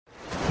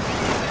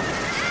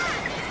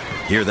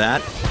Hear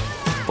that?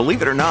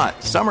 Believe it or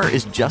not, summer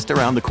is just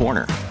around the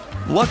corner.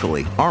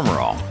 Luckily, Armor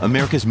All,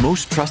 America's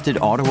most trusted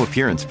auto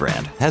appearance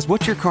brand, has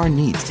what your car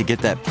needs to get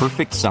that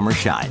perfect summer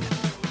shine.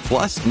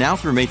 Plus, now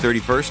through May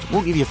 31st,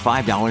 we'll give you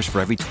 $5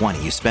 for every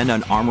 $20 you spend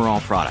on Armor All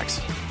products.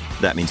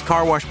 That means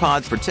car wash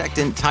pods,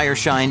 protectant, tire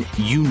shine,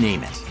 you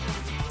name it.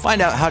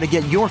 Find out how to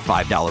get your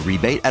 $5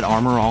 rebate at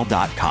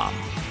armorall.com.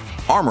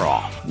 Armor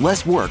All,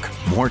 less work,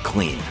 more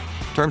clean.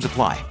 Terms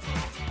apply.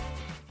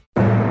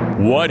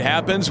 What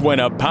happens when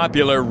a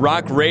popular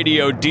rock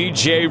radio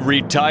DJ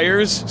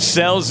retires,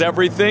 sells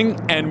everything,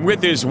 and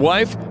with his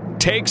wife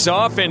takes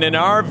off in an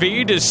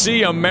RV to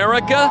see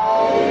America?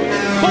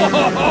 Ho,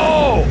 ho,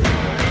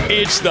 ho!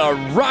 It's the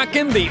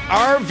Rockin' the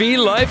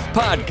RV Life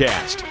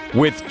podcast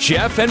with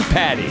Jeff and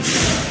Patty.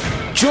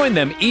 Join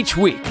them each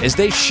week as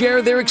they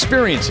share their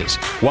experiences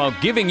while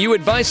giving you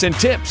advice and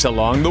tips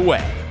along the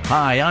way.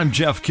 Hi, I'm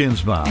Jeff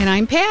Kinsbaum. And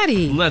I'm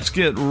Patty. Let's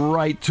get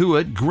right to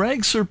it.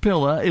 Greg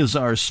Serpilla is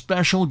our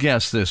special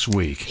guest this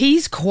week.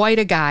 He's quite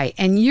a guy,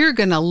 and you're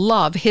going to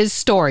love his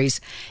stories.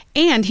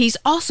 And he's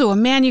also a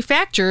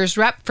manufacturer's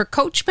rep for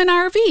Coachmen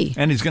RV.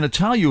 And he's going to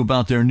tell you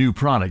about their new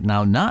product.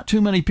 Now, not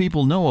too many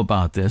people know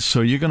about this, so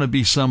you're going to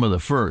be some of the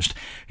first.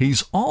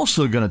 He's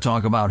also going to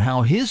talk about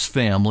how his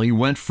family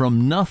went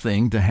from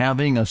nothing to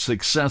having a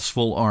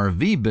successful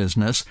RV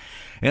business.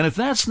 And if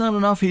that's not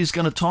enough, he's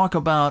going to talk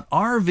about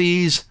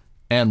RVs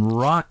and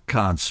rock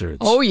concerts.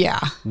 Oh, yeah.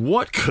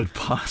 What could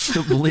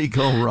possibly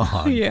go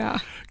wrong? Yeah.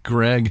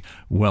 Greg,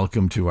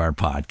 welcome to our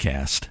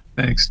podcast.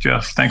 Thanks,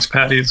 Jeff. Thanks,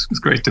 Patty. It's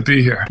great to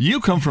be here. You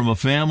come from a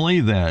family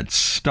that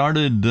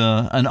started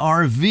an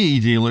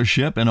RV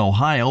dealership in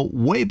Ohio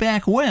way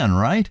back when,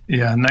 right?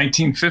 Yeah,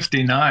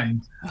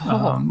 1959.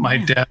 My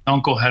dad and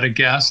uncle had a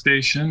gas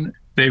station.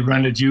 They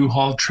rented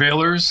U-Haul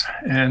trailers,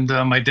 and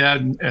my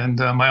dad and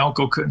my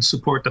uncle couldn't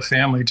support the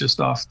family just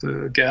off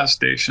the gas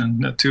station,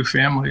 the two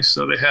families,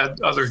 so they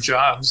had other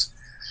jobs.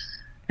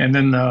 And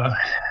then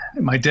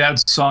my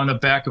dad saw in the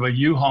back of a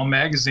U-Haul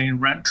magazine,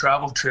 rent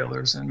travel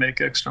trailers and make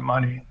extra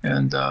money.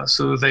 And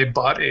so they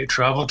bought a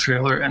travel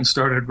trailer and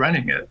started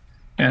renting it.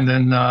 And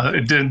then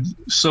it did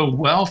so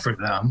well for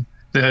them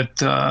that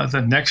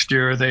the next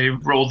year they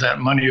rolled that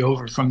money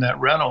over from that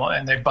rental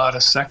and they bought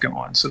a second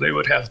one. So they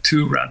would have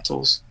two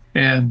rentals.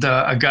 And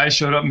a guy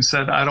showed up and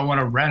said, I don't want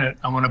to rent it,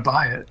 I want to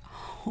buy it.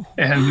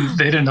 And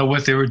they didn't know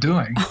what they were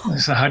doing. I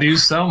said, how do you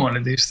sell one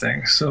of these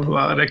things?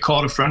 So they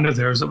called a friend of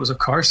theirs that was a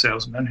car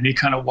salesman, and he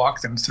kind of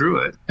walked them through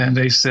it. And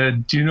they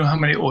said, do you know how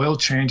many oil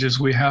changes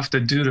we have to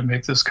do to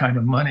make this kind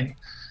of money?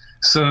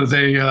 So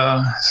they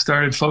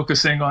started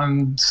focusing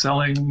on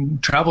selling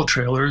travel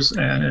trailers.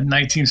 And in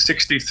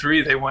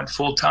 1963, they went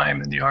full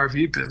time in the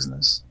RV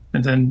business.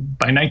 And then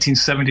by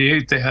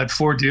 1978, they had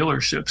 4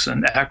 dealerships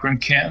in Akron,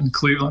 Canton,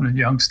 Cleveland, and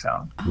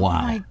Youngstown. Wow.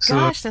 Oh my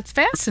gosh, that's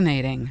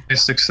fascinating. A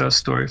success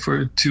story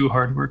for 2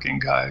 hardworking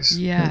guys.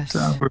 Yes.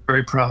 That we're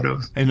very proud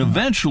of. And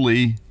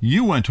eventually,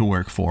 you went to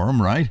work for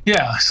them, right?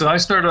 Yeah. So I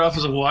started off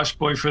as a wash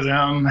boy for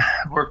them,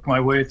 worked my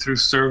way through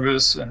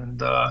service.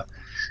 And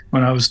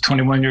when I was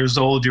 21 years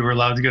old, you were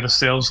allowed to get a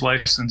sales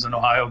license in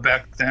Ohio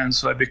back then.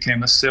 So I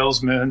became a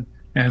salesman.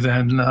 And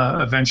then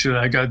eventually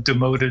I got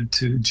demoted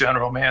to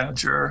general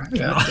manager.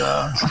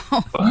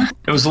 And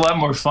it was a lot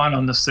more fun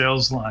on the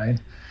sales line.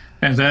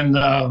 And then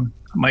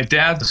my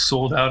dad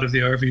sold out of the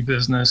RV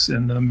business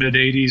in the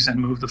mid-'80s and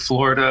moved to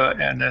Florida.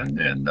 And then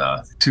in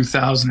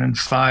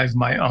 2005,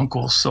 my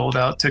uncle sold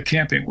out to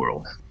Camping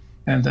World.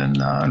 And then,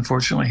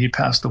 unfortunately, he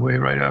passed away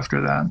right after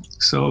that.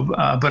 So,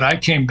 but I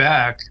came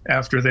back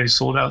after they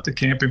sold out the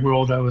Camping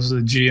World. I was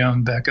a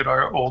GM back at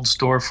our old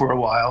store for a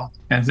while.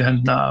 And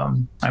then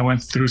I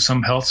went through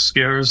some health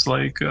scares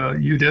like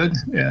you did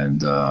and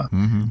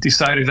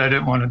decided I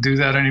didn't want to do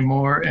that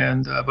anymore.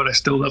 And but I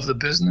still love the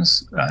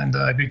business, and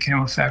I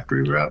became a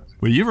factory rep.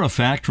 Well, you're a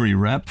factory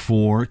rep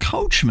for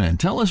Coachmen.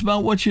 Tell us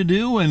about what you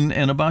do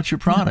and about your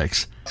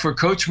products. For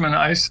Coachmen,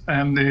 I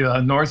am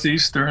the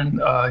Northeastern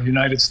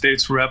United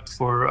States rep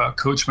for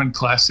Coachmen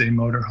Class A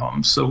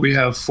motorhomes. So we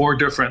have 4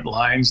 different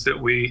lines that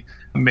we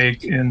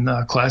make in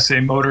Class A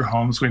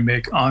motorhomes. We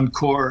make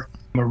Encore,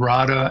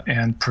 Murata,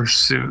 and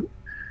Pursuit.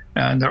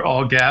 And they're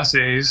all gas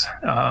A's.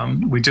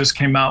 We just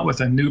came out with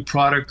a new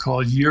product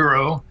called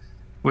Euro,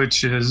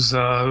 which is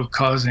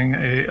causing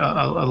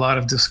a lot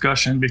of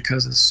discussion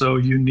because it's so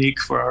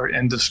unique for our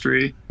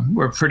industry.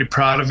 We're pretty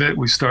proud of it.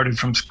 We started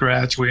from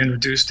scratch. We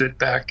introduced it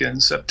back in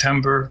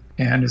September,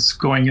 and it's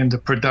going into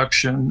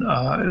production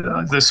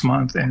this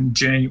month in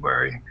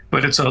January.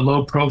 But it's a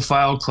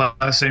low-profile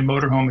Class A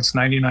motorhome. It's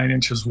 99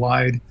 inches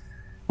wide.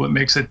 What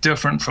makes it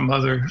different from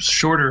other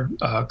shorter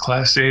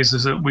Class A's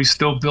is that we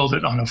still build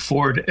it on a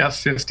Ford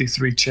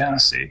F-53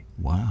 chassis.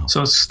 Wow.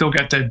 So it's still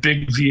got that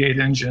big V8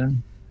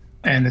 engine,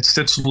 and it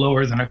sits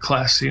lower than a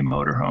Class C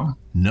motorhome.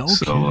 No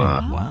kidding.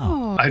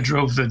 Wow. I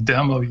drove the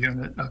demo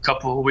unit a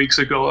couple of weeks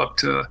ago up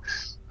to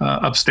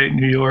upstate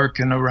New York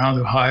and around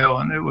Ohio,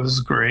 and it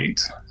was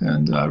great.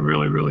 And I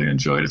really, really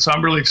enjoyed it. So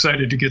I'm really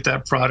excited to get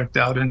that product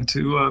out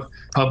into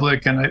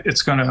public. And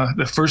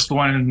the first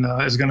one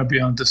is going to be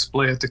on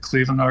display at the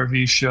Cleveland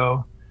RV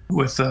Show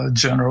with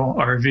General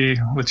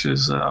RV, which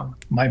is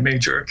my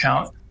major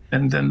account.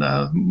 And then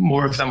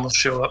more of them will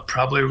show up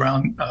probably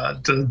around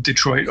the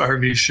Detroit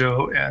RV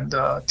show and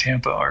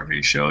Tampa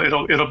RV show.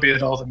 It'll be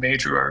at all the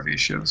major RV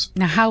shows.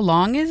 Now, how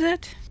long is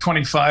it?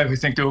 25. I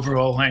think the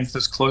overall length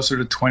is closer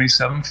to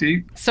 27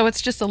 feet. So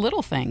it's just a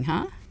little thing,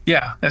 huh?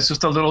 Yeah, that's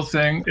just a little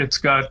thing. It's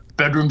got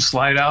bedroom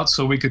slide out,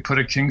 so we could put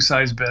a king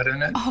size bed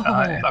in it.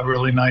 A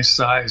really nice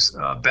size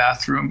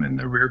bathroom in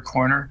the rear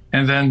corner.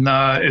 And then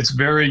it's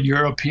very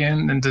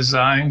European in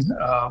design.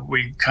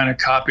 We kind of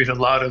copied a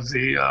lot of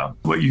the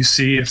what you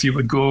see if you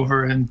would go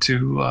over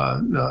into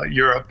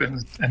Europe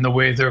and the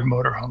way their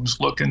motorhomes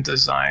look and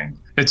design.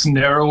 It's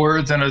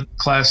narrower than a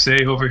Class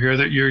A over here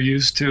that you're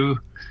used to.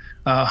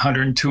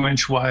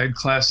 102-inch wide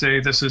Class A.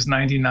 This is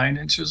 99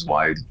 inches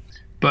wide.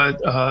 But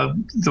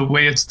the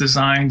way it's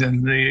designed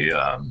and the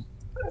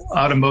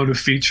automotive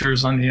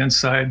features on the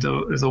inside,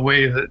 the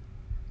way that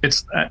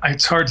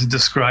it's hard to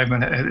describe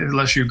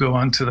unless you go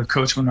onto the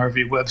Coachmen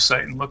RV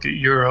website and look at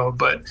Euro,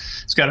 but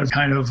it's got a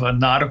kind of a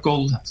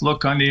nautical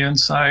look on the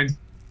inside.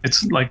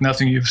 It's like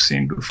nothing you've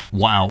seen before.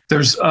 Wow.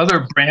 There's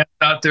other brands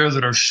out there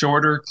that are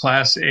shorter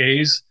Class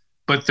A's,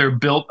 but they're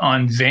built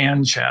on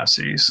van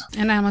chassis.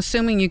 And I'm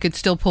assuming you could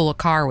still pull a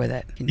car with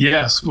it.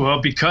 Yes, well,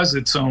 because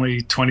it's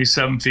only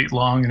 27 feet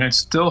long and it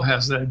still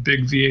has that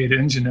big V8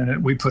 engine in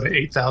it, we put an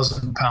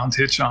 8,000-pound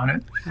hitch on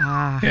it.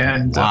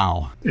 And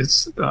wow.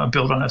 It's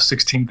built on a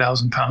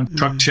 16,000-pound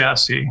truck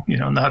chassis,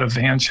 not a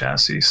van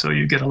chassis. So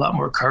you get a lot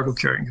more cargo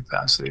carrying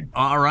capacity.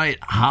 All right.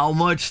 How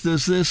much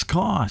does this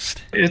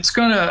cost? It's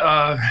going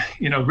to,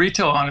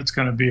 retail on it's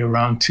going to be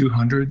around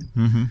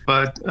 $200,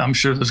 but I'm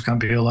sure there's going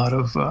to be a lot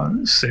of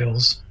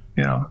sales.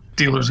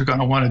 Dealers are going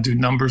to want to do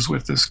numbers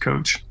with this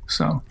coach.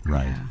 So,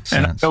 right.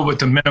 And I know what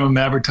the minimum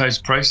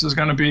advertised price is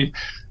going to be.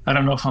 I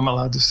don't know if I'm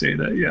allowed to say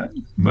that yet,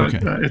 but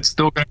it's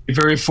still going to be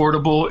very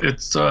affordable.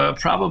 It's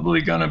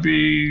probably going to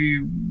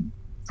be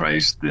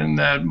priced in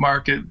that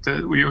market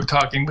that we were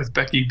talking with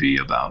Becky B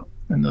about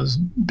in those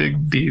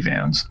big B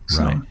vans.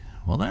 So. Right.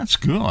 Well, that's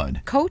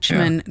good.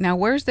 Coachmen, now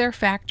where's their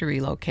factory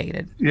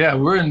located? Yeah,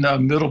 we're in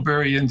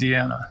Middlebury,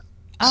 Indiana.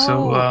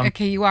 Oh,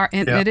 okay, you are.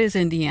 It is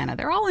Indiana.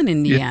 They're all in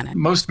Indiana. Yeah,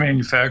 most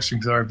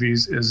manufacturing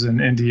RVs is in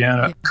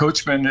Indiana. Yeah.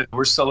 Coachmen,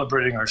 we're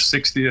celebrating our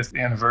 60th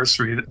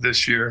anniversary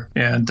this year,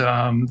 and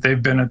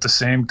they've been at the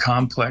same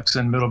complex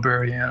in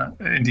Middlebury,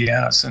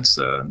 Indiana since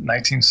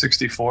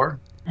 1964.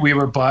 We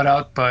were bought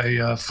out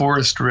by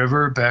Forest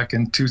River back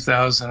in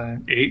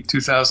 2008,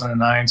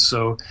 2009.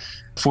 So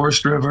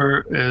Forest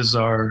River is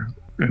our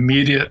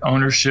immediate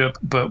ownership,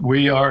 but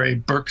we are a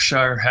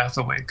Berkshire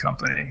Hathaway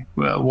company.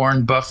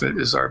 Warren Buffett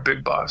is our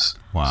big boss.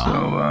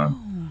 Wow.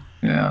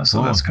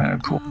 So that's kind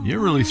of cool. You're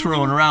really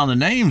throwing around the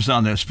names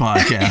on this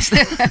podcast.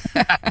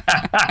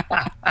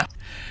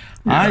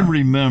 I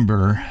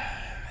remember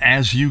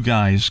as you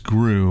guys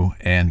grew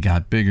and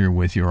got bigger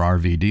with your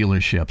RV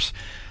dealerships,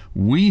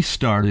 we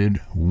started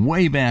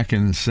way back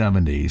in the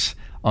 70s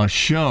a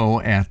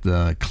show at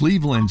the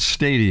Cleveland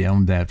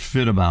Stadium that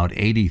fit about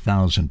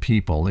 80,000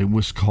 people. It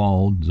was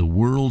called the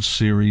World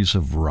Series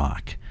of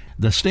Rock.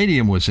 The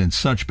stadium was in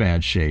such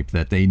bad shape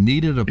that they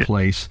needed a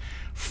place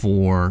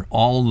for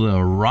all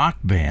the rock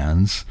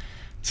bands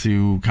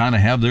to kind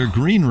of have their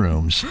green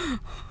rooms.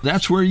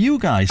 That's where you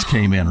guys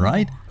came in,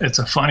 right? It's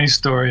a funny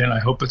story, and I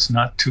hope it's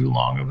not too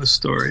long of a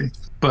story.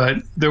 But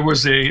there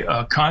was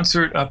a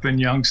concert up in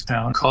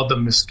Youngstown called the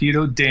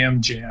Mosquito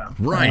Dam Jam.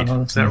 Right. I don't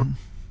know if that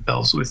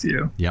bells with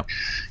you. Yep.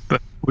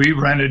 But we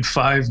rented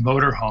 5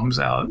 motorhomes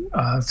out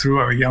through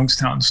our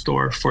Youngstown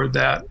store for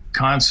that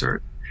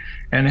concert.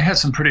 And it had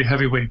some pretty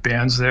heavyweight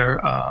bands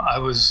there. I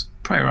was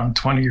probably around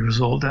 20 years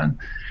old then.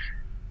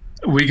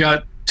 We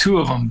got 2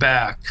 of them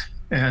back,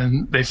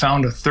 and they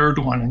found a third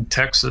one in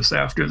Texas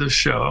after the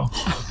show.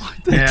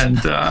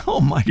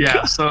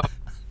 God. So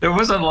there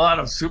wasn't a lot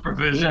of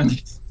supervision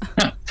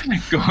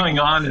going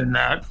on in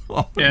that.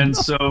 And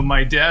so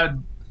my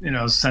dad,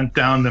 sent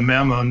down the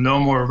memo, no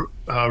more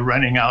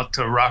renting out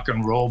to rock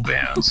and roll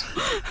bands.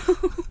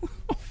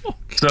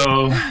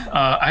 So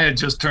I had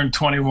just turned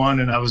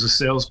 21, and I was a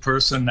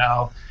salesperson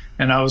now,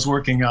 and I was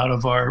working out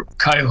of our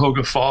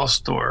Cuyahoga Falls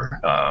store,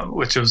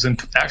 which was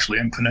actually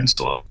in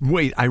Peninsula.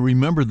 Wait, I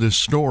remember this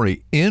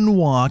story. In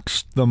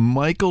walks the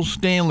Michael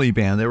Stanley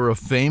Band. They were a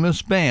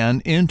famous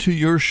band into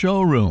your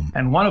showroom.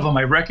 And one of them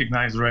I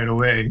recognized right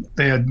away.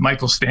 They had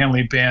Michael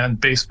Stanley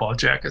Band baseball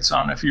jackets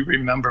on, if you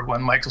remember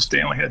when Michael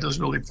Stanley had those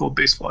really cool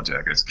baseball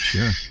jackets.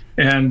 Sure.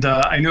 And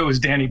I knew it was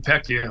Danny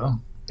Pecchio,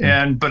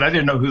 but I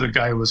didn't know who the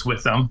guy was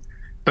with them.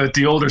 But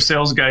the older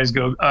sales guys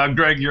go,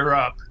 Greg, you're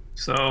up.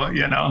 So,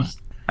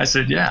 I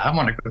said, yeah, I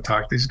want to go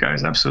talk to these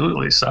guys.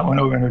 Absolutely. So I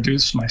went over and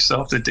introduced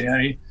myself to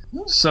Danny.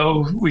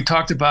 So we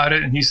talked about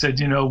it, and he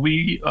said,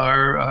 we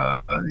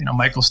are,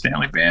 Michael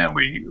Stanley Band.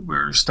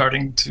 We're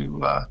starting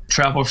to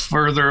travel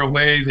further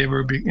away. They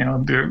were,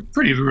 they're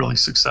really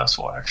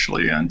successful,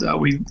 actually. And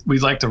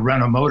we'd like to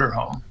rent a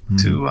motorhome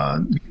to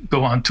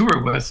go on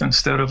tour with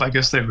instead of, I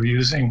guess they were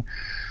using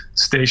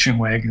station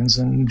wagons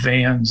and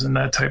vans and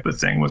that type of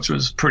thing, which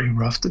was pretty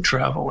rough to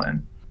travel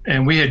in.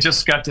 And we had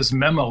just got this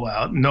memo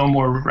out, no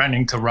more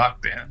renting to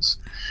rock bands.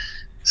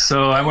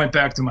 So I went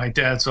back to my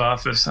dad's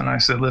office and I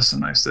said,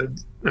 listen, I said,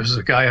 there's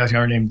a guy out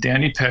here named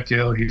Danny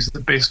Pecchio. He's the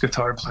bass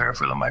guitar player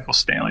for the Michael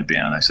Stanley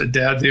Band. I said,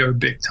 Dad, they are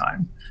big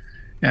time.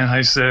 And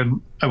I said,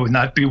 I would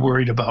not be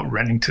worried about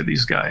renting to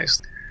these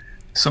guys.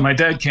 So my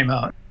dad came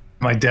out.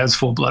 My dad's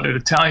full-blooded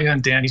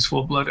Italian, Danny's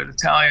full-blooded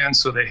Italian,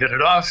 so they hit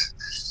it off.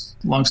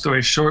 Long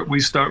story short,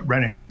 we start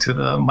renting to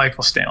the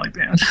Michael Stanley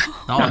Band.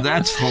 Oh,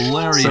 that's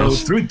hilarious. So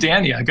through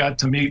Danny, I got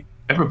to meet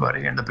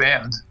everybody in the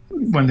band.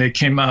 When they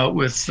came out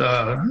with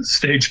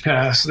Stage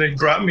Pass, they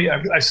brought me,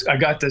 I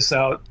got this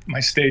out,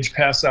 my Stage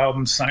Pass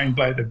album signed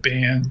by the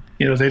band.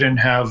 You know, they didn't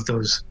have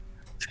those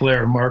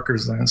Flair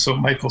markers then, so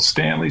Michael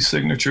Stanley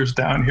signatures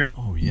down here.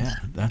 Oh yeah,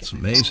 that's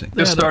amazing.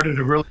 This started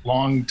a really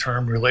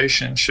long-term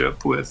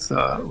relationship with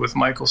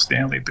Michael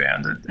Stanley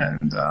Band,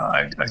 and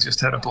I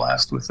just had a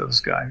blast with those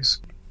guys.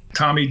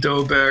 Tommy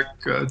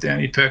Dobeck,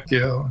 Danny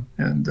Pecchio,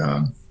 and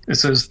it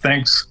says,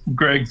 thanks,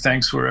 Greg,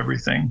 thanks for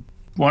everything.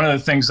 One of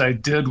the things I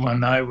did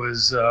when I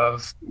was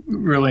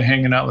really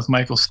hanging out with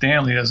Michael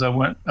Stanley is I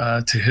went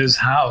to his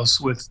house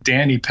with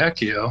Danny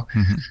Pecchio.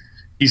 Mm-hmm.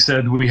 He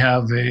said, we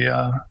have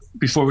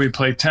before we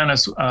play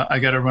tennis, I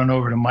got to run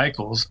over to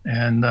Michael's.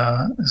 And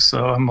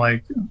so I'm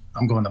like,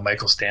 I'm going to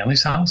Michael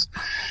Stanley's house.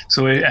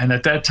 And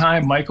at that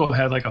time, Michael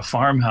had like a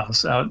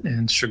farmhouse out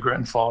in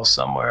Chagrin Falls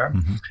somewhere.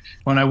 Mm-hmm.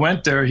 When I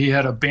went there, he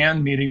had a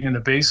band meeting in the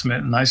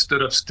basement, and I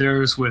stood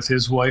upstairs with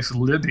his wife,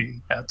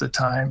 Libby, at the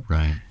time.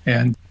 Right.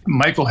 And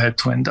Michael had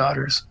twin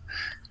daughters.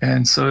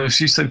 And so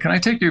she said, can I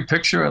take your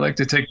picture? I like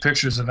to take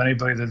pictures of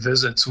anybody that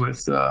visits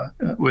with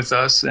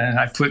us. And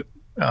I put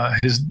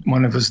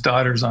one of his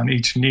daughters on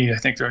each knee. I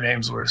think their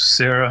names were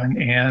Sarah and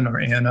Ann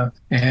or Anna.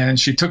 And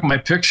she took my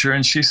picture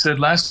and she said,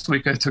 last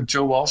week I took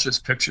Joe Walsh's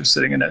picture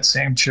sitting in that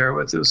same chair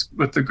with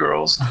the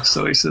girls.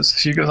 So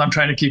she goes, I'm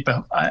trying to keep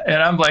up.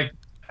 And I'm like,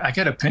 I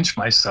got to pinch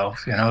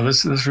myself. You know,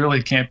 this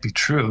really can't be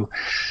true.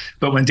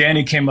 But when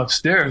Danny came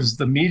upstairs,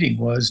 the meeting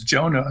was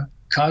Jonah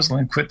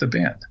Coslin quit the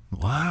band.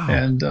 Wow.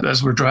 And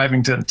as we're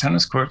driving to the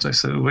tennis courts, I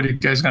said, what are you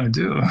guys going to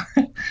do?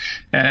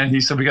 And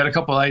he said, we got a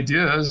couple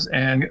ideas.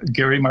 And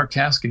Gary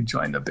Markowski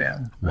joined the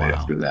band right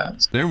after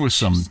that. There was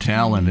some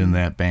talent in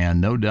that band,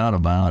 no doubt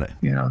about it.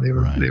 You know, they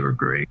were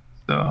great.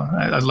 So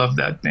I love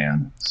that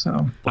band.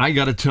 So I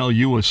got to tell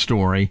you a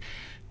story.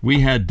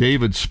 We had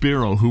David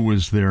Spiro, who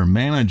was their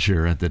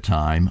manager at the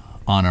time,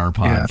 on our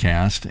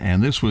podcast,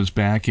 and this was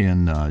back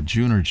in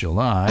June or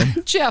July.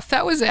 Jeff,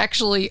 that was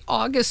actually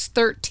August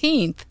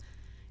 13th,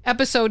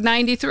 episode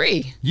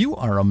 93. You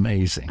are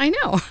amazing. I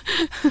know.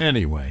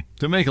 Anyway,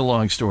 to make a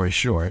long story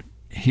short,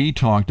 he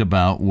talked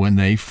about when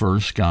they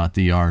first got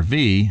the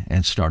RV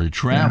and started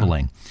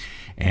traveling.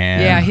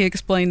 And he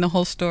explained the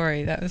whole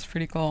story. That was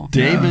pretty cool.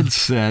 David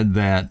said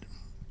that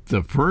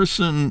the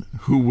person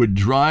who would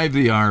drive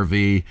the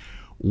RV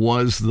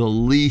was the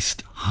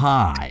least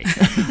high.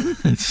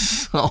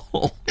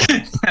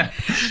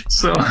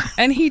 So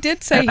and he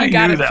did say he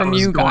got it from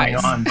you guys.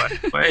 Going on, by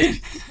the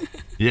way.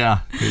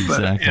 Yeah,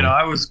 exactly. But, you know,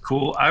 I was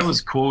cool. I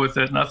was cool with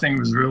it. Nothing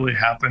was really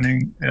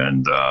happening,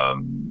 and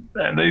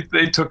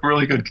they took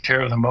really good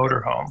care of the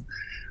motorhome.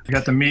 I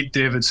got to meet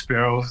David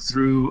Spiro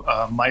through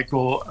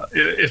Michael.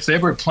 If they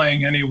were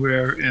playing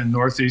anywhere in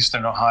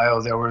northeastern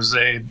Ohio, there was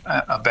a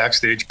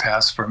backstage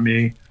pass for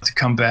me to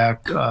come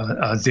back.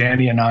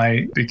 Danny and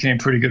I became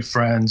pretty good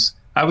friends.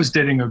 I was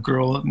dating a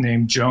girl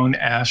named Joan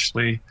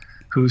Ashley,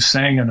 who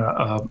sang in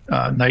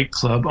a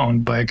nightclub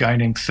owned by a guy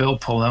named Phil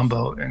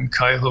Palumbo in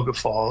Cuyahoga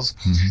Falls.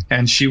 Mm-hmm.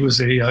 And she was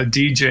a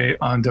DJ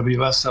on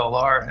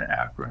WSLR in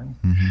Akron.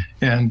 Mm-hmm.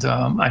 And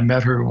I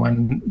met her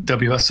when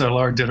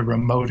WSLR did a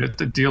remote at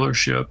the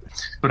dealership.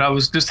 But I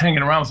was just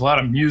hanging around with a lot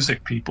of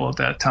music people at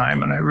that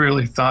time. And I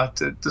really thought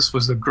that this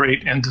was a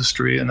great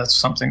industry, and that's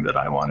something that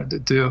I wanted to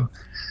do.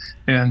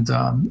 And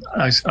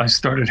I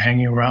started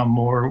hanging around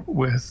more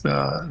with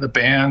the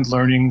band,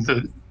 learning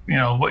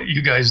what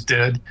you guys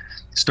did.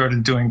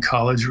 Started doing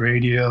college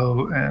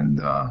radio,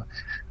 and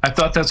I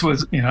thought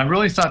I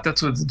really thought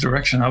that's what the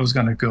direction I was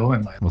going to go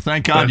in life. Well,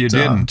 thank God you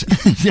didn't.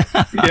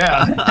 Yeah.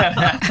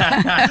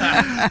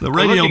 The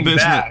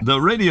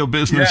radio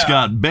business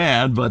got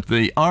bad, but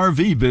the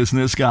RV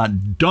business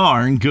got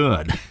darn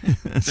good.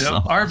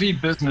 The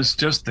RV business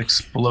just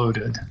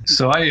exploded.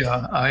 So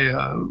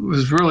I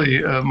was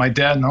really my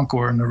dad and uncle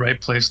were in the right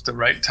place at the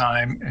right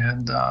time,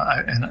 and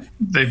I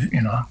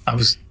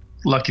was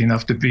lucky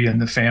enough to be in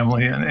the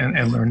family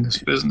and learn this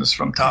business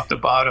from top to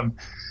bottom.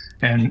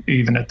 And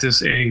even at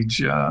this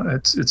age,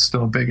 it's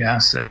still a big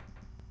asset.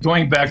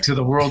 Going back to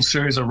the World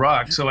Series of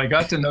Rock, so I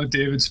got to know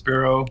David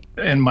Spiro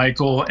and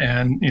Michael,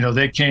 and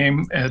they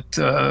came at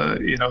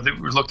they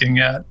were looking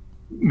at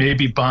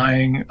maybe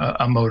buying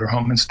a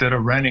motorhome instead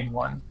of renting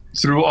one.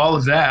 through all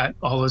of that,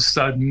 all of a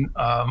sudden,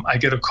 I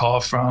get a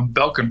call from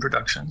Belkin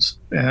Productions.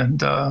 And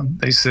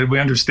they said, we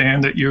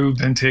understand that you've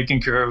been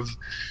taking care of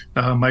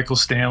Michael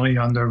Stanley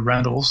on the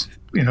rentals.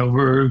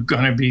 We're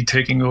going to be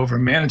taking over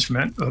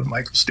management of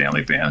Michael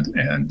Stanley Band.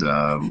 And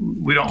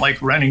we don't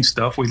like renting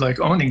stuff. We like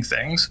owning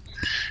things.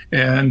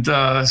 And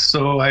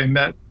so I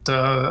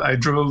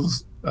drove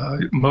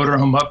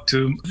Motorhome up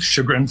to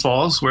Chagrin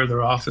Falls, where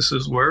their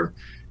offices were,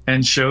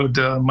 and showed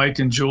Mike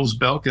and Jules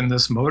Belkin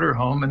this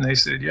motorhome, and they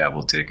said, yeah,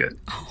 we'll take it.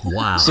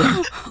 Wow.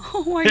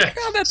 Oh my God,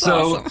 that's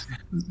awesome.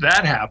 So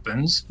that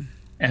happens.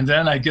 And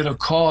then I get a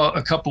call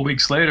a couple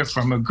weeks later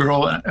from a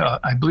girl,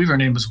 I believe her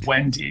name was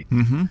Wendy.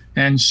 Mm-hmm.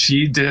 And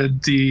she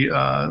did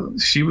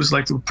she was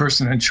like the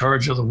person in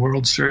charge of the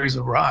World Series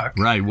of Rock.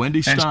 Right,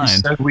 Wendy Stein. And she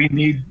said, we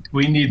need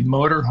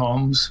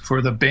motorhomes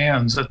for the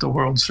bands at the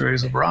World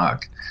Series of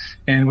Rock.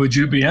 And would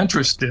you be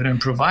interested in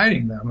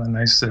providing them? And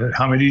I said,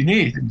 how many do you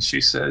need? And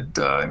she said,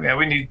 yeah,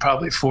 we need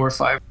probably 4 or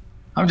 5.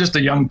 I'm just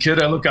a young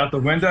kid. I look out the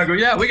window. I go,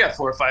 yeah, we got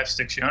 4 or 5,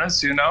 6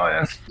 units,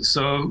 And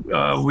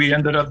so we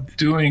ended up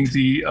doing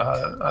the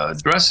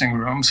dressing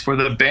rooms for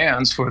the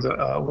bands for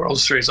the World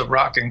Series of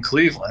Rock in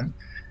Cleveland.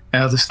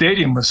 The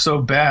stadium was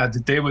so bad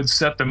that they would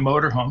set the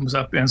motorhomes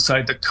up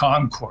inside the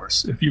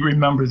concourse. If you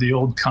remember the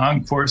old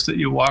concourse that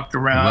you walked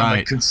around, right.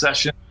 the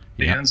concession,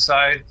 the Yep.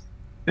 inside.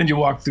 Then you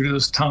walked through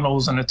those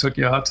tunnels and it took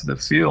you out to the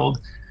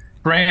field.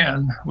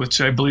 Fran, which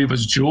I believe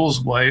was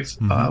Jules' wife,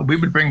 we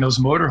would bring those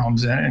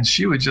motorhomes in, and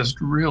she would just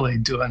really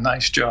do a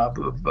nice job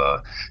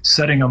of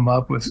setting them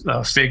up with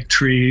fake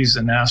trees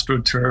and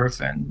AstroTurf,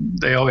 and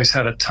they always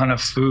had a ton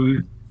of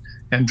food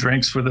and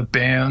drinks for the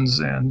bands,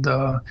 and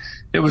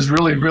it was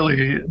really,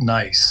 really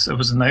nice. It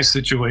was a nice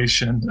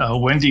situation.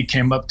 Wendy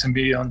came up to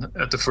me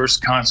at the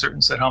first concert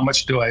and said, how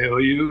much do I owe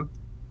you?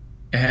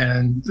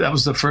 And that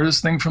was the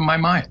furthest thing from my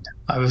mind.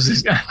 I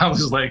was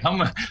like,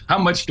 how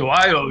much do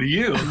I owe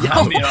you?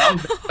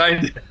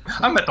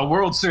 I'm at the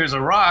World Series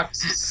of Rock,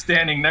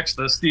 standing next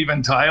to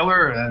Steven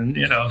Tyler and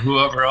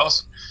whoever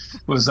else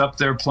was up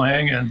there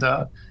playing. And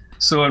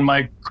so in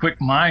my quick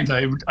mind,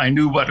 I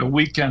knew what a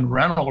weekend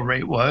rental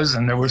rate was,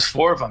 and there was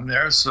 4 of them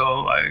there.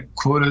 So I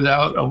quoted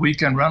out a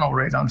weekend rental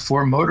rate on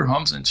 4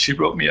 motorhomes, and she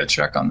wrote me a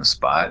check on the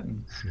spot.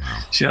 And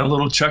she had a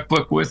little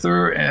checkbook with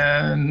her,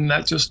 and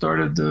that just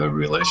started the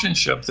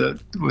relationship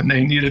that when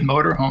they needed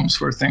motorhomes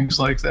for things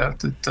like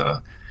that,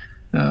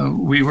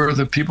 we were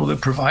the people that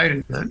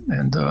provided it.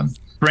 And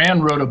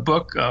Fran wrote a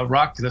book,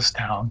 Rock This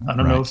Town. I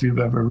don't know if you've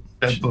ever read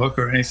that book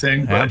or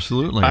anything. But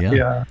absolutely,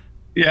 yeah.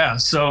 Yeah,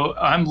 so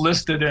I'm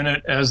listed in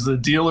it as the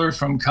dealer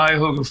from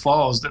Cuyahoga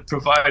Falls that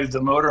provided the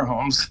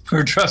motorhomes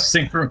for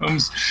dressing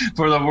rooms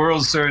for the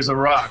World Series of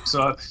Rock.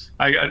 So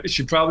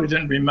she probably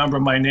didn't remember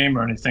my name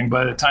or anything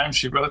by the time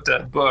she wrote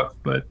that book.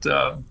 But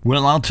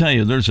well, I'll tell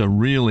you, there's a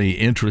really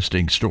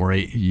interesting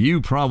story. You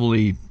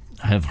probably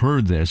have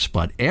heard this,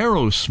 but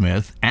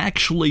Aerosmith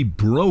actually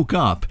broke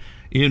up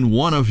in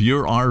one of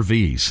your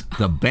RVs.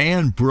 The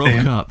band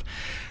broke up.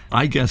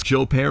 I guess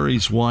Joe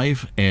Perry's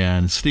wife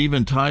and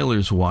Steven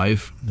Tyler's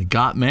wife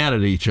got mad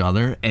at each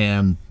other,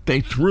 and they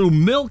threw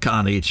milk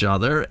on each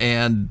other,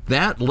 and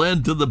that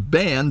led to the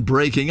band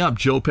breaking up.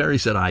 Joe Perry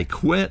said, I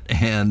quit.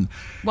 And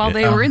while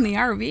they were in the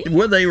RV?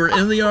 Well, they were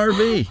in the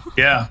RV.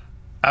 Yeah,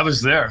 I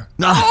was there.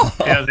 No.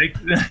 Yeah,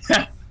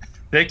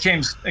 they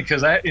came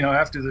because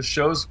after the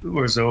shows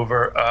was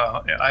over,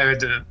 I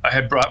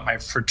had brought my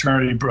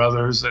fraternity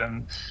brothers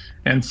and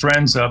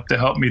friends up to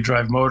help me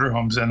drive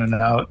motorhomes in and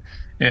out.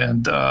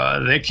 And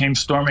they came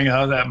storming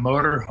out of that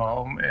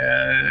motorhome,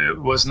 and it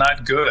was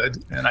not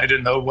good. And I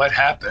didn't know what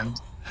happened,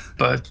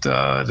 but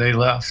they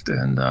left,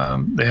 and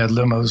they had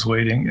limos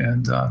waiting.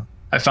 And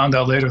I found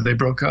out later they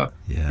broke up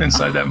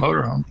inside that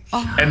motorhome.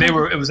 And it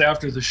was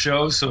after the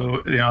show,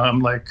 so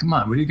I'm like, come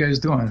on, what are you guys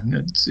doing?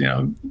 It's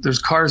there's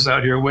cars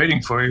out here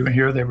waiting for you, and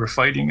here they were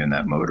fighting in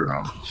that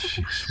motorhome.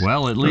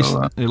 Well, at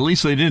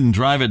least they didn't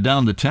drive it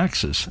down to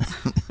Texas.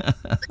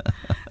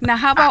 Now,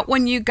 how about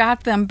when you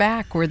got them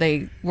back? Were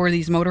these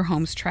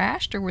motorhomes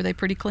trashed, or were they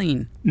pretty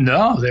clean?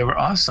 No, they were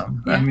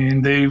awesome. Yeah. I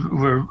mean, they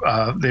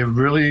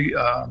really.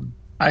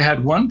 I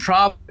had one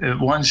problem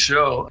at one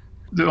show.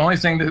 The only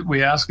thing that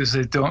we ask is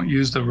they don't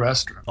use the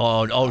restroom.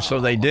 Oh, so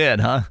they did,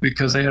 huh?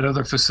 Because they had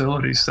other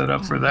facilities set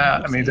up for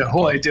that. I mean, the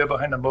whole idea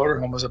behind the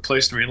motorhome was a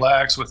place to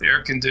relax with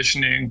air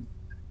conditioning,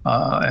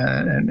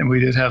 and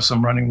we did have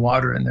some running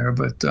water in there.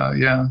 But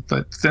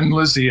but Thin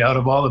Lizzy, out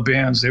of all the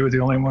bands, they were the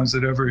only ones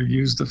that ever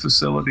used the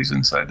facilities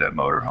inside that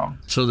motorhome.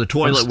 So the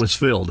toilet was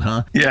filled,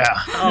 huh? Yeah.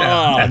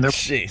 Oh,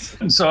 jeez.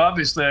 And so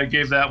obviously I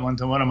gave that one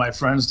to one of my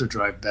friends to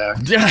drive back.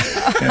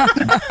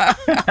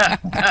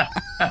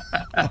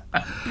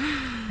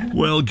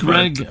 Well,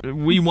 Greg,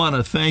 we want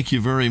to thank you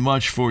very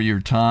much for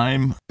your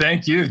time.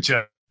 Thank you,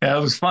 Jeff. Yeah,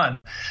 it was fun.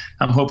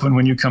 I'm hoping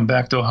when you come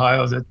back to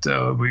Ohio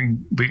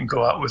that we can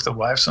go out with the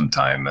wife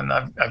sometime, and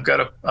I've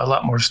got a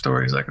lot more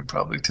stories I could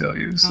probably tell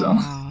you. So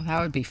that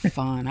would be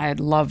fun. I'd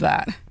love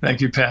that. Thank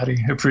you,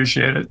 Patty.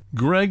 Appreciate it.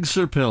 Greg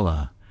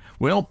Serpilla.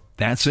 Well,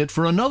 that's it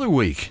for another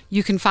week.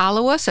 You can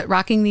follow us at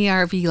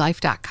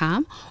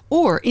rockingthervlife.com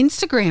or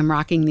Instagram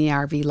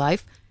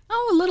rockingthervlife.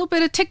 Oh, a little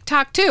bit of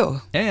TikTok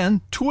too.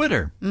 And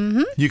Twitter.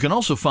 Mm-hmm. You can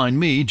also find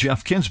me,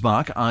 Jeff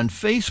Kinsbach, on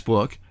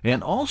Facebook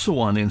and also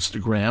on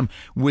Instagram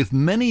with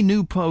many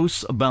new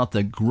posts about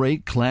the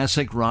great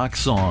classic rock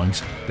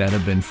songs that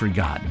have been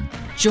forgotten.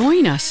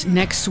 Join us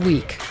next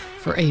week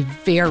for a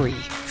very,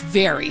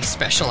 very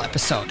special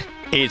episode.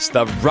 It's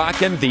the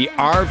Rockin' the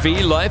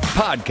RV Life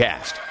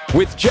podcast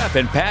with Jeff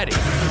and Patty.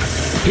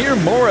 Hear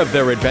more of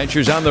their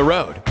adventures on the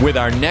road with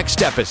our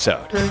next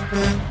episode.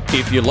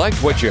 If you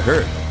liked what you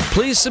heard,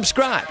 please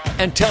subscribe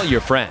and tell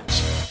your friends.